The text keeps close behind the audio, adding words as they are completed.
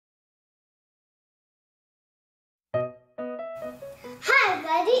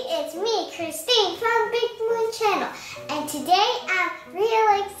everybody, it's me, Kristine from Big Moon Channel, and today I'm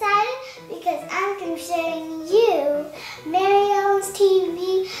really excited because I'm going to be showing you Maryellen's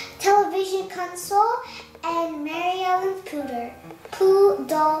television console and Maryellen's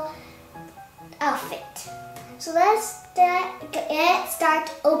poodle outfit. So let's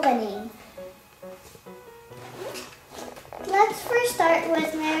start opening. Let's first start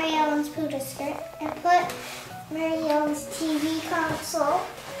with Maryellen's poodle skirt and put Maryellen's TV console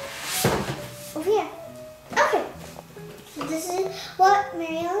over here. Okay, so this is what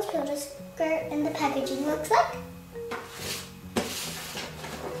Maryellen's poodle skirt and the packaging looks like.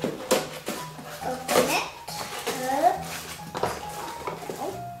 Open it up.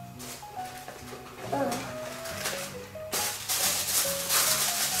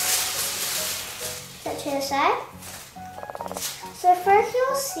 Set to the side. So first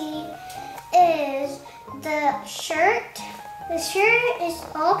you'll see is the shirt. The shirt is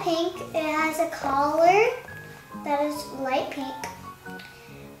all pink. It has a collar that is light pink.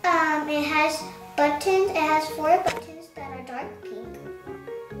 It has buttons. It has 4 buttons that are dark pink.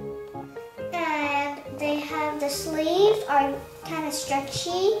 And they have the sleeves are kind of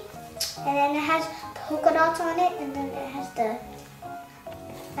stretchy. And then it has polka dots on it. And then it has the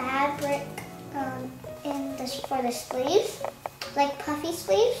fabric for the sleeves, like puffy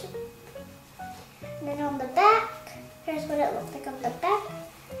sleeves. And then on the back, here's what it looks like on the back.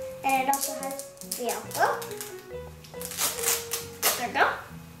 And it also has the elbow. There we go.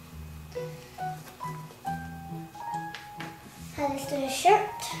 Has the shirt.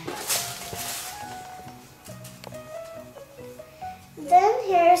 Then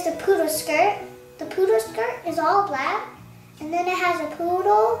here's the poodle skirt. The poodle skirt is all black. And then it has a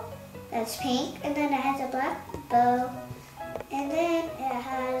poodle that's pink. And then it has a black bow. And then it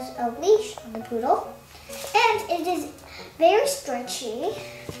has a leash on the poodle. And it is very stretchy.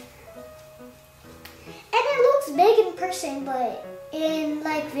 And it looks big in person, but in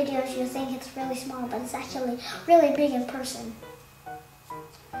like videos you think it's really small, but it's actually really big in person.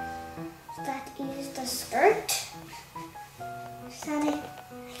 So that is the skirt.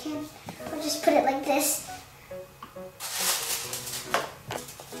 I'll just put it like this.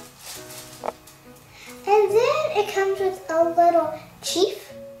 And then it comes with a little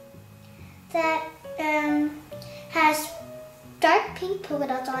chief that has dark pink polka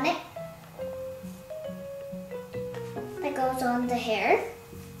dots on it. That goes on the hair.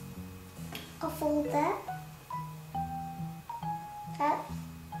 I'll fold that.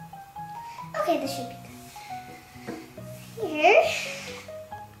 Okay, this should be good. Here.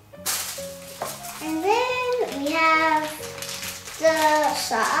 And then we have the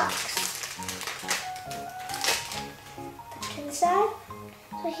socks. Side.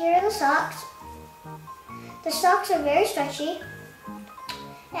 So here are the socks. The socks are very stretchy.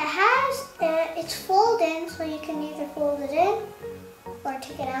 It's folded in, so you can either fold it in or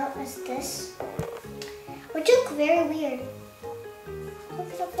take it out as this, which look very weird. I'm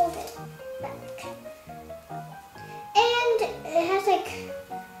gonna fold it back. And it has like,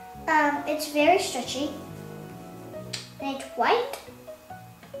 it's very stretchy, and it's white.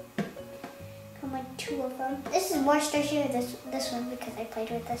 Like 2 of them. This is more stretchy than this one because I played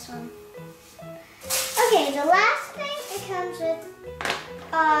with this one. Okay, the last thing it comes with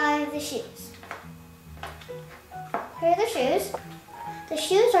are the shoes. Here are the shoes. The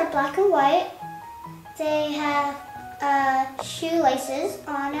shoes are black and white. They have shoelaces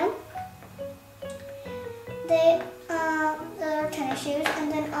on them. They are tennis shoes, and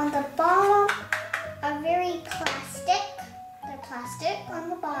then on the bottom are very plastic. They're plastic on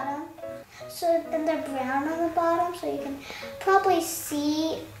the bottom. So then they're brown on the bottom, so you can probably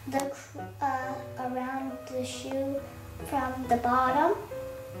see the around the shoe from the bottom.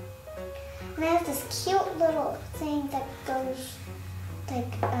 And it has this cute little thing that goes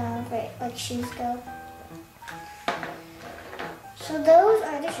like shoes go. So those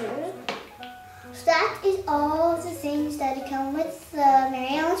are the shoes. So that is all the things that come with the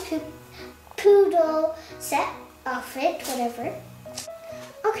Maryellen's poodle set outfit, whatever.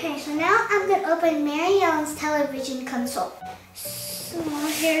 Okay, so now I'm going to open Maryellen's television console. So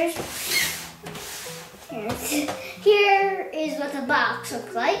here is what the box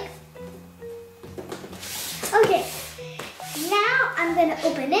looks like. Okay, now I'm going to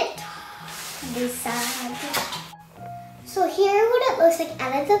open it on this side. So here what it looks like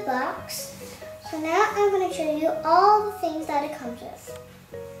out of the box. So now I'm going to show you all the things that it comes with.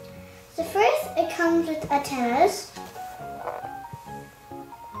 So first it comes with antennas.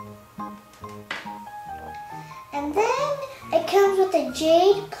 And then it comes with a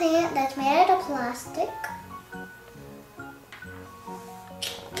jade plant that's made out of plastic.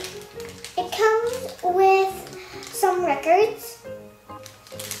 with some records.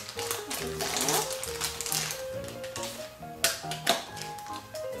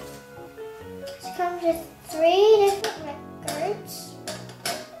 It comes with 3 different records.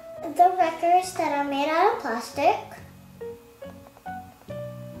 The records that are made out of plastic.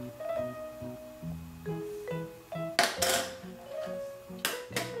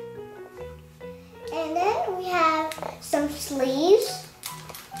 And then we have some sleeves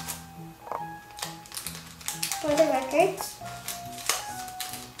for the records.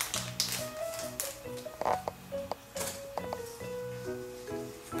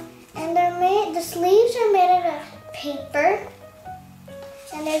 And the sleeves are made out of paper.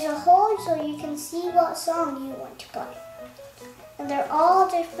 And there's a hole so you can see what song you want to play. And they're all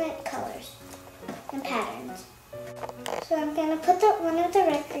different colors and patterns. So I'm going to put one of the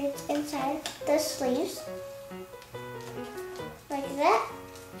records inside the sleeves, like that.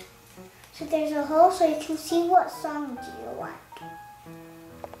 So there's a hole so you can see what song do you want.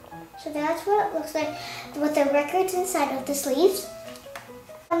 So that's what it looks like with the records inside of the sleeves.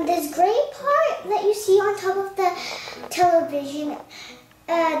 And this gray part that you see on top of the television,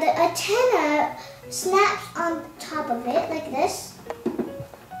 the antenna snaps on top of it like this.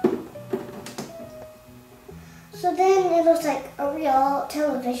 So then it looks like a real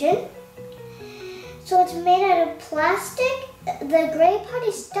television. So it's made out of plastic. The gray part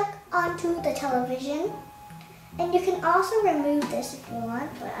is stuck onto the television. And you can also remove this if you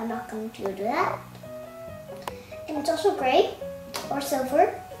want, but I'm not going to do that. And it's also gray or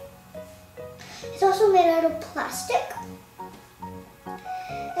silver. It's also made out of plastic.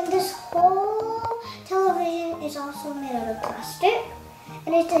 And this whole television is also made out of plastic.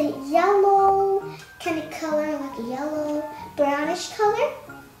 And it's a yellow kind of color, like a yellow brownish color.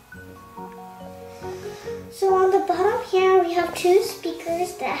 So on the bottom here we have 2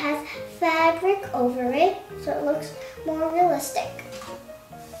 speakers that has fabric over it, so it looks more realistic.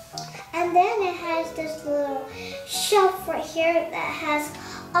 And then it has this little shelf right here that has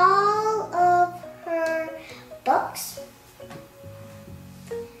all of her books.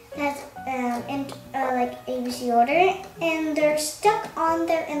 That's like ABC order, and they're stuck on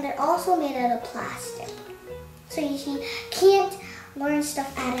there, and they're also made out of plastic. So you can't learn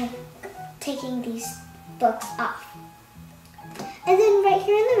stuff out of taking these books off. And then right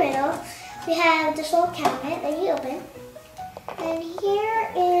here in the middle, we have this little cabinet that you open. And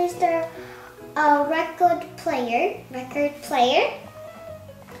here is the record player.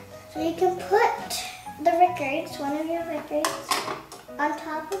 So you can put the records, one of your records, on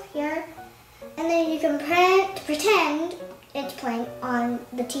top of here, and then you can pretend it's playing on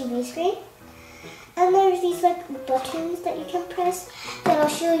the TV screen. And there's these like buttons that you can press that'll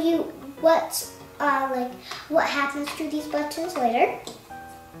show you what happens to these buttons later.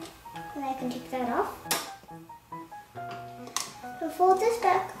 And I can take that off. So fold this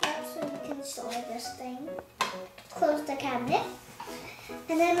back up so you can store this thing. Close the cabinet.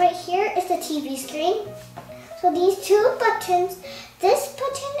 And then right here is the TV screen. So these 2 buttons, this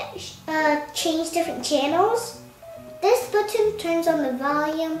button changes different channels. This button turns on the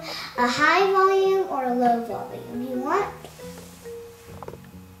volume, a high volume or a low volume you want.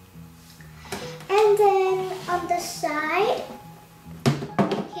 And then on the side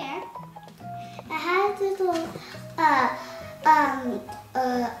here, it has this little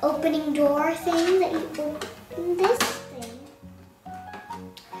opening door thing that you open this thing.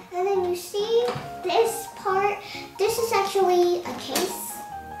 And then you see this part. This is actually a case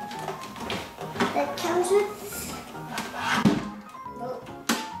that comes with.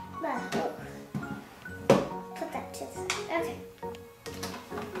 Put that to the side. Okay.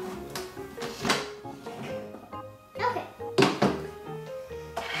 Okay.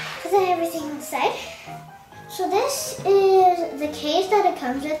 Put everything on the side. So this is the case that it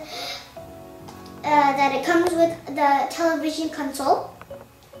comes with. The television console.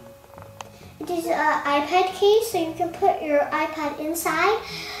 It is an iPad case, so you can put your iPad inside,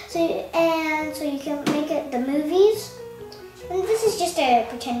 so you can make it the movies. And this is just a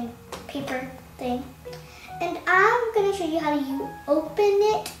pretend paper thing. And I'm going to show you how you open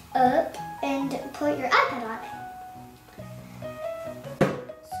it up and put your iPad on it.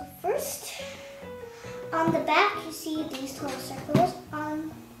 So first, on the back, you see these little circles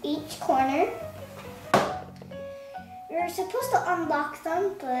on each corner. You're supposed to unlock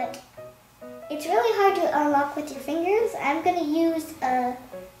them, but it's really hard to unlock with your fingers. I'm going to use a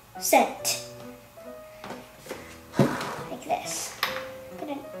scent. Like this. I'm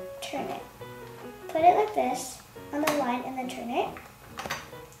going to turn it. Put it like this on the line and then turn it.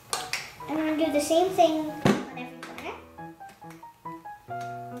 I'm going to do the same thing on every corner.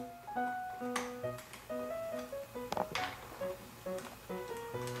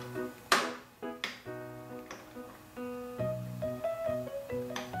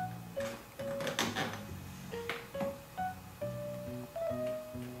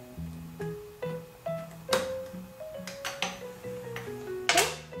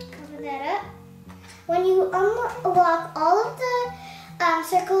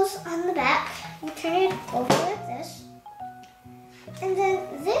 circles on the back. You turn it over like this. And then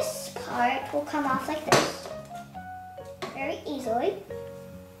this part will come off like this. Very easily.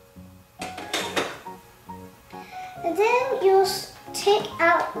 And then you'll take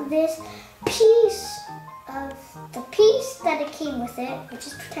out this piece of the piece that it came with it, which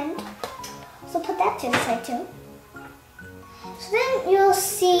is pretend. So put that to the side too. So then you'll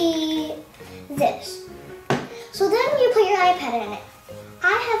see this. So then you put your iPad in it.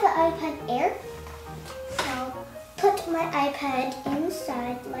 I have an iPad Air. So put my iPad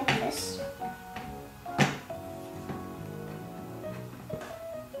inside like this.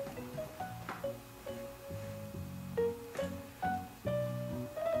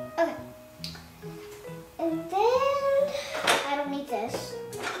 Okay. And then I don't need this.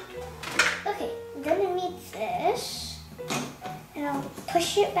 Okay, then I need this. And I'll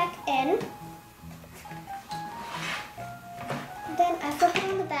push it back in. Then I flip it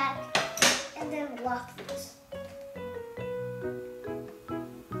on the back and then lock this.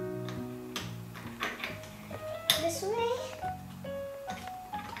 This way.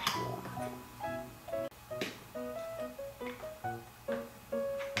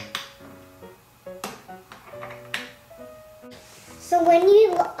 So when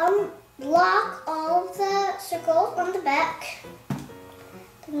you unlock all the circles on the back,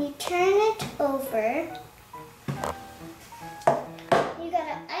 then you turn it over. You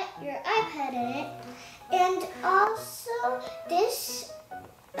got your iPad in it, and also this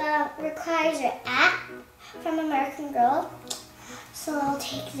requires your app from American Girl. So I'll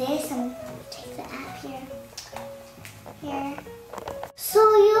take this and take the app here. So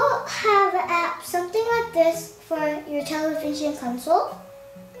you'll have an app, something like this, for your television console.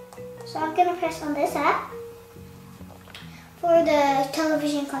 So I'm gonna press on this app for the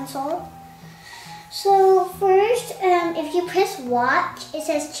television console. So first, if you press watch, it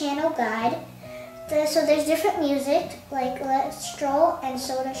says channel guide. So there's different music, like Let's Stroll and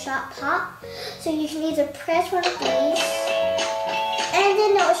Soda Shop Pop. So you can either press one of these, and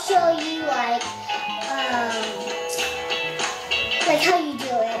then it'll show you like how you do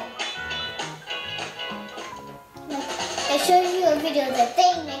it. It shows you a video that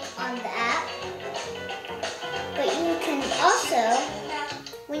they make on the app. But you can also,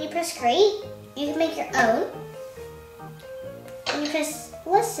 when you press create, you can make your own. When you press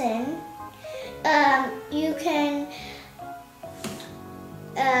listen, you can,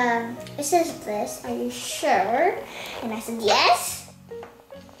 it says this, are you sure? And I said yes.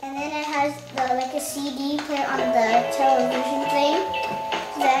 And then it has like a CD player on the television thing.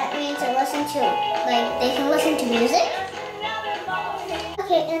 That means they can listen to music.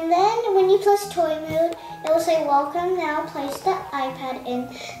 Okay, and then when you press toy mode, it will say welcome. Now place the iPad in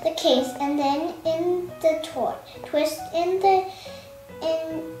the case, and then in the toy. Twist in the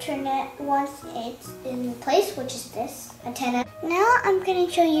internet once it's in place, which is this antenna. Now I'm going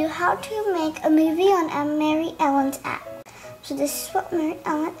to show you how to make a movie on a Maryllen's app. So this is what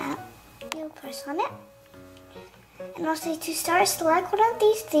Maryellen app. You'll press on it. And I'll say to start, select one of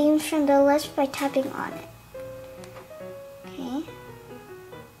these themes from the list by tapping on it. Okay.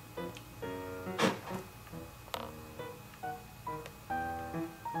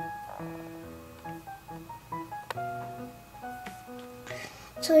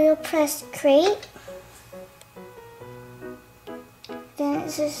 So you'll press create. Then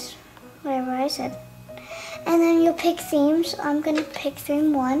this is whatever I said. And then you'll pick themes. I'm going to pick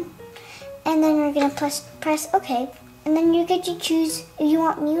theme 1. And then you're going to press OK. And then you get to choose if you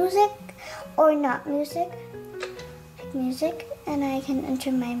want music or not music. Pick music. And I can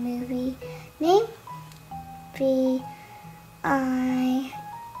enter my movie name. VIGMOON.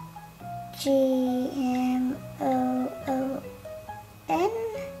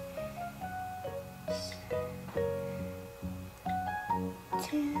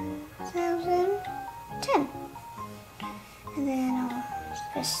 And then I'll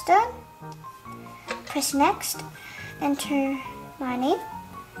press done. Press next. Enter my name.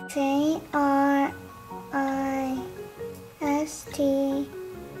 Kristine.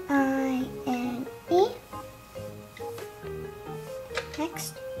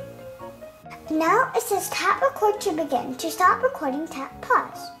 Next. Now it says tap record to begin. To stop recording, tap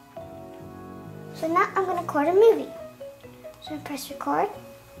pause. So now I'm going to record a movie. So I press record.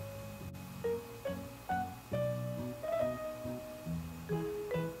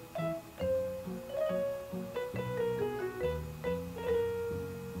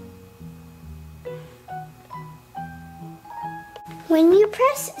 When you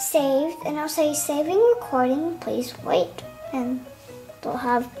press save, and I'll say saving recording, please wait. And they'll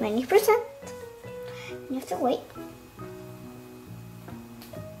have many %. You have to wait.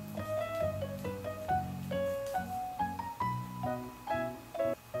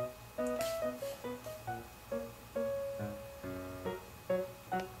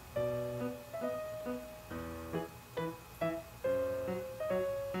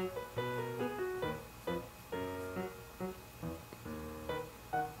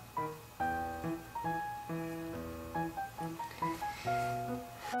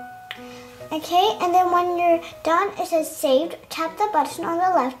 Okay, and then when you're done, it says saved. Tap the button on the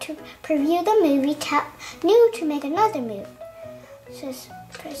left to preview the movie. Tap new to make another movie. So just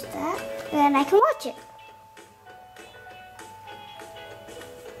press that, and then I can watch it.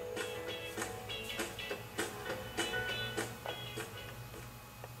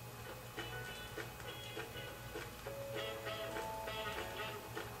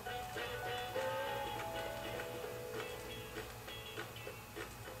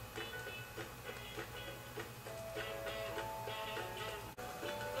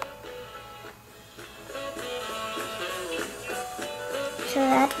 So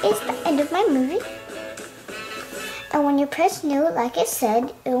that is the end of my movie. And when you press new, like I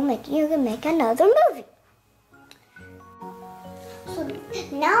said, you can make another movie. So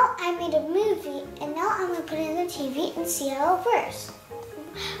now I made a movie, and now I'm gonna put it in the TV and see how it works.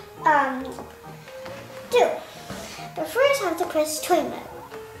 But first I have to press toy mode,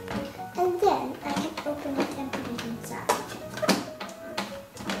 and then I can open it and put it inside.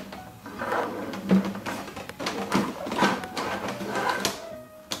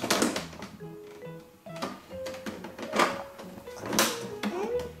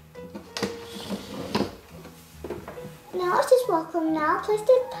 Now it's just welcome. Now place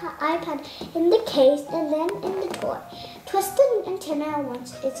the iPad in the case and then in the toy. Twist the antenna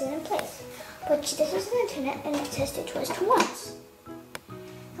once it's in place. But this is an antenna and it says to twist once. And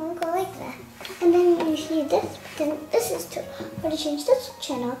we'll go like that. And then you see this, then this is to, to change this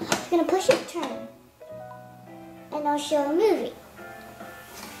channel, you're going to push it turn. And I'll show a movie.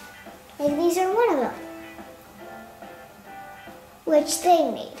 Like these are one of them. Which they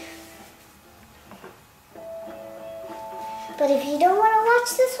made. But if you don't want to watch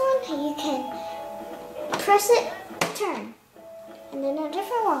this one, you can press it, turn, and then a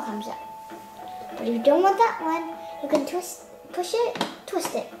different one comes up. But if you don't want that one, you can push it,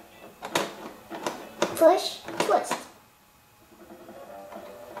 twist it. Push, twist.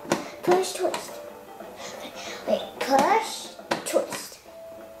 Push, twist. Wait, push, twist.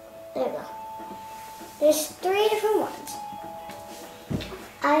 There we go. There's 3 different ones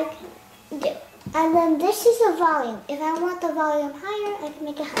I can do. And then this is the volume. If I want the volume higher, I can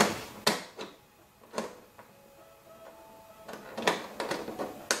make it higher.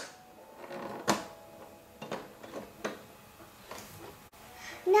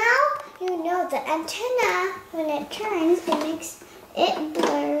 Now you know the antenna, when it turns, it makes it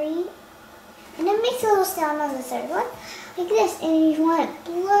blurry. And it makes a little sound on the third one, like this. And if you want it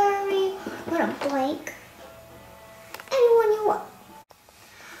blurry, you want it blank, anyone you want.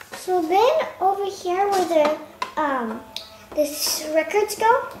 So then over here where the this records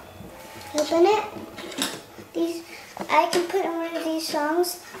go, open it. These I can put in one of these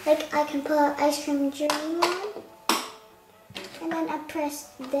songs. Like I can put Ice Cream Dream on, and then I press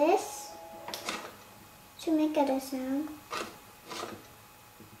this to make it a sound.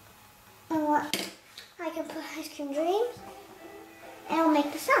 And I can put Ice Cream Dreams, and it'll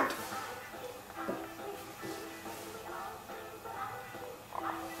make the sound.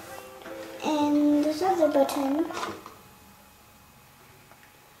 And this other button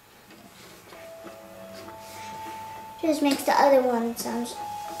just makes the other one sounds.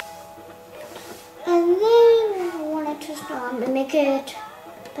 And then I want to twist on and make it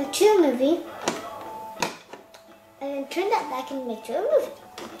back to a movie. And then turn that back and make it to a movie.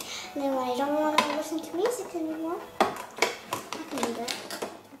 And then when I don't want to listen to music anymore, I can do that.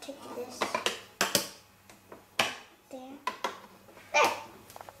 I'll take this. There.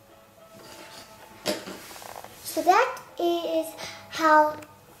 So that is how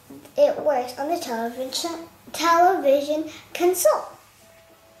it works on the television console.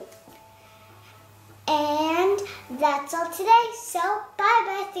 And that's all today. So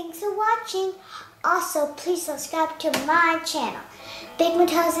bye-bye. Thanks for watching. Also, please subscribe to my channel,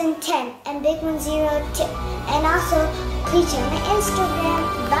 Big1010 and Big102. And also, please check my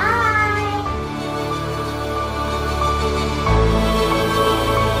Instagram. Bye.